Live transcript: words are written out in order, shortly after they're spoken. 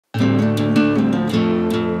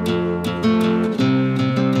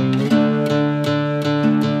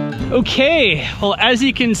Okay, well, as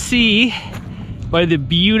you can see by the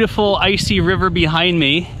beautiful icy river behind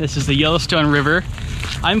me, this is the Yellowstone River,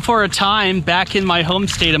 I'm for a time back in my home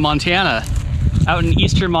state of Montana, out in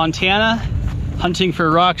eastern Montana, hunting for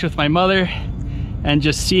rocks with my mother and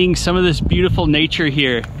just seeing some of this beautiful nature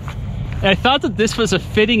here. And I thought that this was a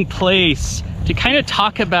fitting place to kind of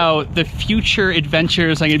talk about the future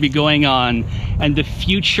adventures I'm going to be going on and the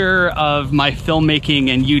future of my filmmaking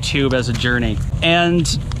and YouTube as a journey. And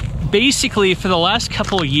basically, for the last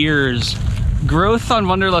couple of years, growth on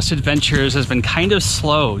Wonderlust Adventures has been kind of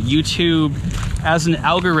slow. YouTube, as an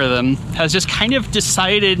algorithm, has just kind of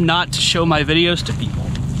decided not to show my videos to people.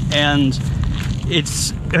 And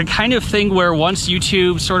it's a kind of thing where once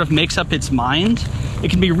YouTube sort of makes up its mind, it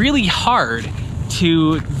can be really hard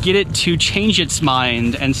to get it to change its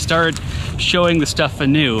mind and start showing the stuff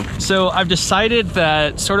anew. So I've decided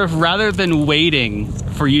that sort of rather than waiting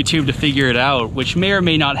for YouTube to figure it out, which may or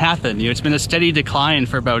may not happen, you know, it's been a steady decline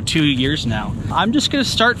for about 2 years now, I'm just gonna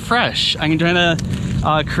start fresh. I'm gonna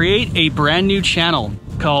create a brand new channel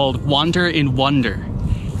called Wander in Wonder.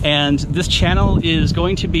 And this channel is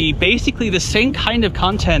going to be basically the same kind of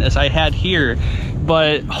content as I had here,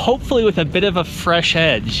 but hopefully with a bit of a fresh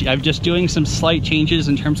edge. I'm just doing some slight changes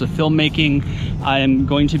in terms of filmmaking. I'm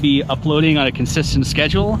going to be uploading on a consistent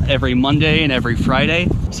schedule every Monday and every Friday.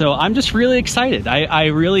 So I'm just really excited. I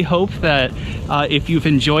really hope that if you've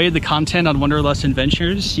enjoyed the content on Wonderlust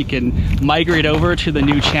Adventures, you can migrate over to the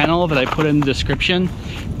new channel that I put in the description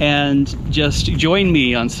and just join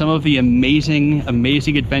me on some of the amazing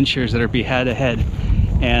adventures that are had ahead.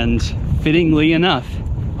 And fittingly enough,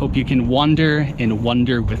 hope you can wander and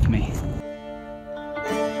wonder with me.